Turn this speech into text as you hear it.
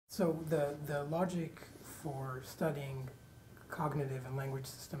So the logic for studying cognitive and language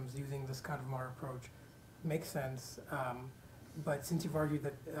systems using this kind of Marr approach makes sense, but since you've argued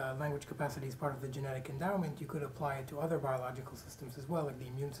that language capacity is part of the genetic endowment, you could apply it to other biological systems as well, like the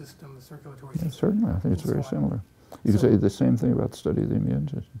immune system, the circulatory system. Certainly, I think it's very similar. You could say the same thing about the study of the immune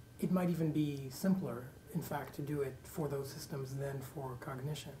system. It might even be simpler, in fact, to do it for those systems than for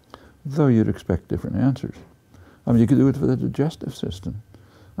cognition. Though you'd expect different answers. I mean, you could do it for the digestive system.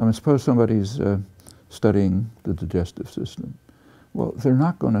 I mean, suppose somebody's studying the digestive system. Well, they're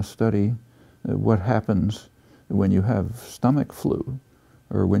not going to study what happens when you have stomach flu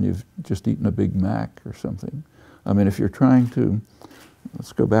or when you've just eaten a Big Mac or something. I mean, if you're trying to,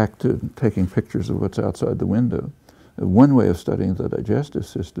 let's go back to taking pictures of what's outside the window. One way of studying the digestive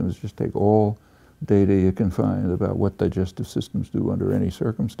system is just take all data you can find about what digestive systems do under any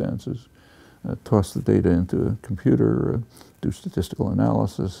circumstances, toss the data into a computer, do statistical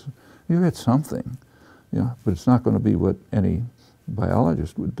analysis. You get something, but it's not going to be what any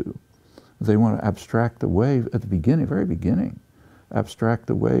biologist would do. They want to abstract away at the beginning, very beginning, abstract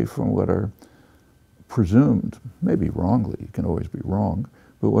away from what are presumed, maybe wrongly, you can always be wrong,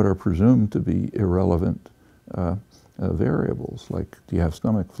 but what are presumed to be irrelevant variables, like do you have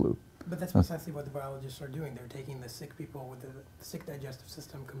stomach flu? But that's precisely what the biologists are doing. They're taking the sick people with the sick digestive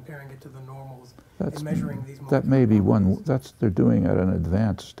system, comparing it to the normals, and measuring these. That may be one. They're doing at an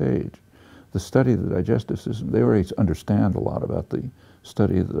advanced stage. The study of the digestive system, they already understand a lot about the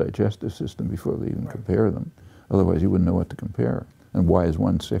study of the digestive system before they even compare them. Otherwise, you wouldn't know what to compare. And why is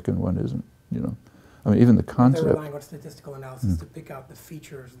one sick and one isn't? I mean, even the concept. They're relying on statistical analysis to pick out the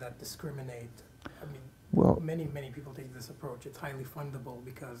features that discriminate. I mean, well, many people take this approach. It's highly fundable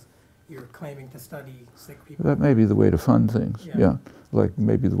because you're claiming to study sick people. That may be the way to fund things. Yeah, like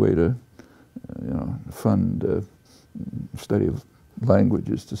maybe the way to, fund study of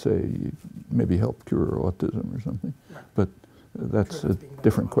languages to say maybe help cure autism or something. Right. But that's a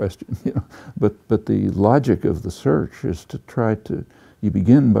different question. But the logic of the search is to try to. You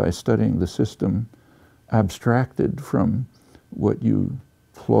begin by studying the system abstracted from what you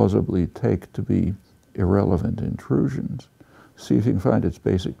plausibly take to be irrelevant intrusions. See if you can find its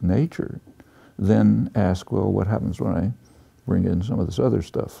basic nature. Then ask, well, what happens when I bring in some of this other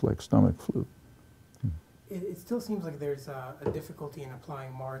stuff, like stomach flu? It still seems like there's a difficulty in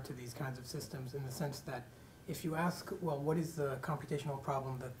applying Marr to these kinds of systems in the sense that if you ask, well, what is the computational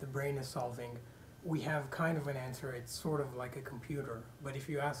problem that the brain is solving, we have kind of an answer. It's sort of like a computer. But if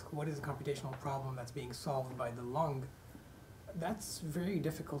you ask what is the computational problem that's being solved by the lung, that's very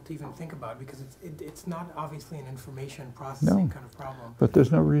difficult to even think about because it's not obviously an information processing kind of problem. But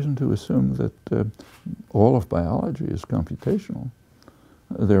there's no reason to assume that all of biology is computational.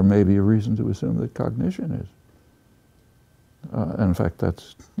 There may be a reason to assume that cognition is. And in fact,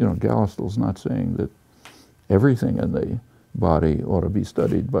 that's, Galistle's not saying that everything in the body ought to be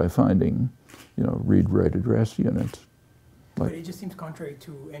studied by finding, read, write, address units. But it just seems contrary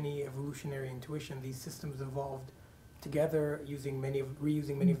to any evolutionary intuition. These systems evolved together using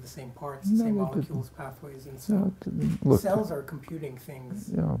reusing many of the same parts, the same molecules, pathways, and so cells are computing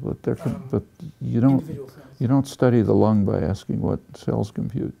things. Yeah, but but you don't study the lung by asking what cells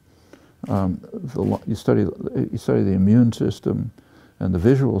compute. You study the immune system and the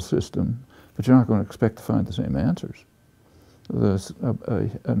visual system, but you're not going to expect to find the same answers.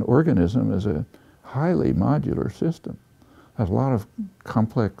 An organism is a highly modular system, has a lot of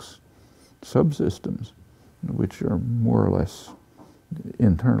complex subsystems, which are more or less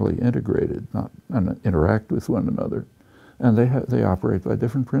internally integrated, and interact with one another, and they operate by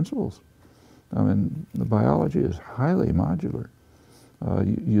different principles. I mean, the biology is highly modular.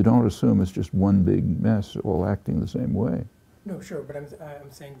 You don't assume it's just one big mess all acting the same way. No, sure, but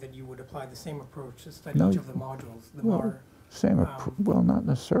I'm saying that you would apply the same approach to study each of the modules. Well, not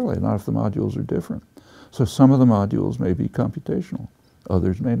necessarily. Not if the modules are different. So some of the modules may be computational,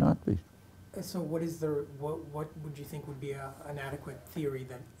 others may not be. So what would you think would be an adequate theory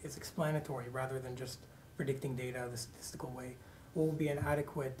that is explanatory rather than just predicting data the statistical way? What would be an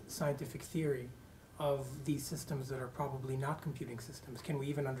adequate scientific theory of these systems that are probably not computing systems? Can we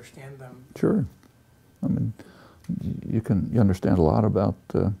even understand them? Sure. I mean, you understand a lot about,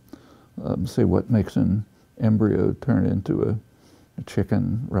 say, what makes an embryo turn into a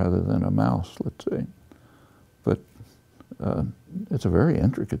chicken rather than a mouse, let's say. But it's a very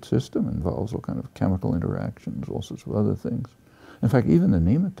intricate system, involves all kind of chemical interactions, all sorts of other things. In fact, even the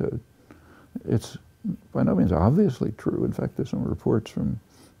nematode, it's by no means obviously true. In fact, there's some reports from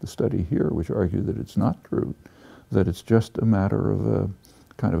the study here which argue that it's not true, that it's just a matter of a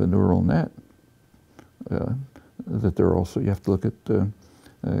kind of a neural net. That there are also, you have to look at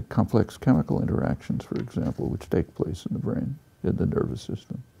complex chemical interactions, for example, which take place in the brain, in the nervous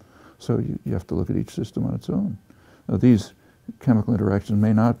system. So you have to look at each system on its own. Now, these chemical interactions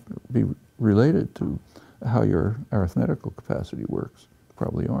may not be related to how your arithmetical capacity works,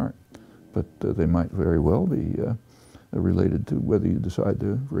 probably aren't, but they might very well be related to whether you decide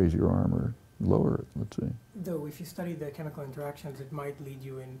to raise your arm or lower it, let's say. Though if you study the chemical interactions, it might lead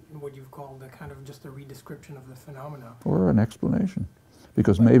you in what you've called a kind of just a redescription of the phenomena. Or an explanation,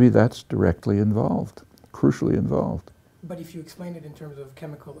 because maybe that's directly involved, crucially involved. But if you explain it in terms of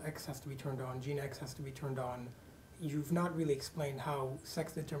chemical X has to be turned on, gene X has to be turned on, you've not really explained how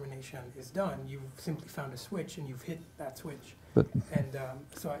sex determination is done. You've simply found a switch and you've hit that switch. But,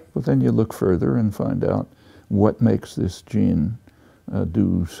 But then you look further and find out what makes this gene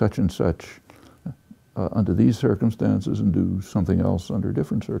do such and such under these circumstances and do something else under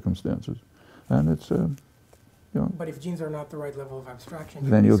different circumstances. And it's, you know. But if genes are not the right level of abstraction,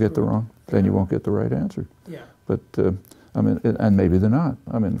 Then you'll get the wrong, then you won't get the right answer. Yeah. But, I mean, and maybe they're not.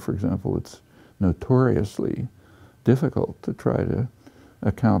 I mean, for example, it's notoriously difficult to try to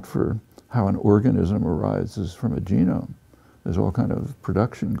account for how an organism arises from a genome. There's all kind of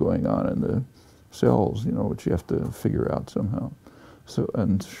production going on in the cells, you know, which you have to figure out somehow. So,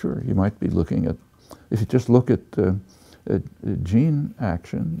 and sure, you might be looking at, if you just look at gene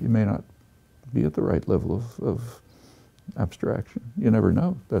action, you may not be at the right level of abstraction. You never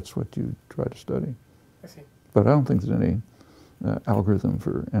know. That's what you try to study. I see. But I don't think there's any algorithm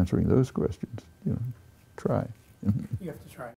for answering those questions. You know, try. You have to try.